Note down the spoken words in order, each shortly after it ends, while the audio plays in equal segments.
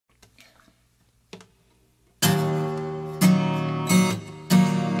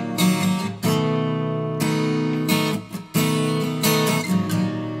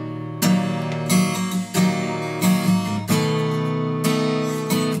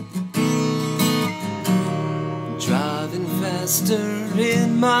faster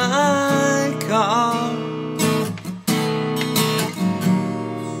in my car,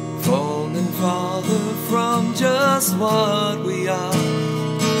 falling farther from just what we are.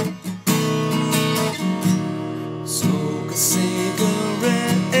 Smoke a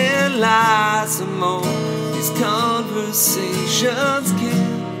cigarette and lie some more. These conversations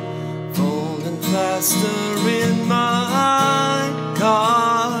can, falling faster in my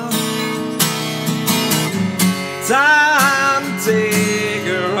car. Time to take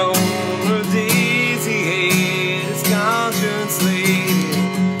her home, her dizzy head is conscience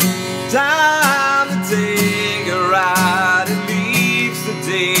laden. Time to take a ride, it leaves the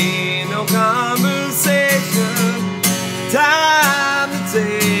day, no conversation. Time to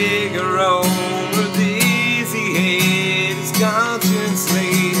take her home, her dizzy head is conscience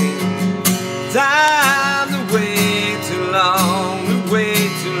laden. Time to wait too long, to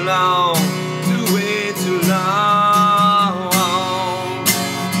wait too long, to wait too long.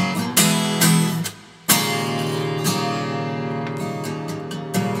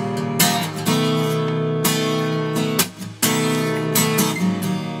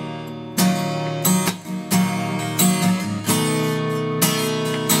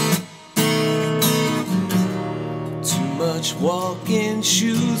 Too much walking,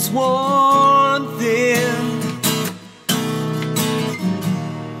 shoes worn thin,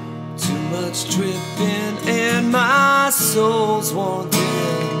 too much tripping and my soul's worn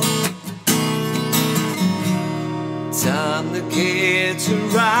thin. Time to catch a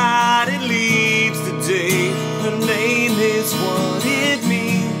ride, it leaves the day. Her name is what it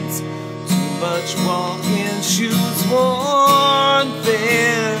means. Too much walking, shoes worn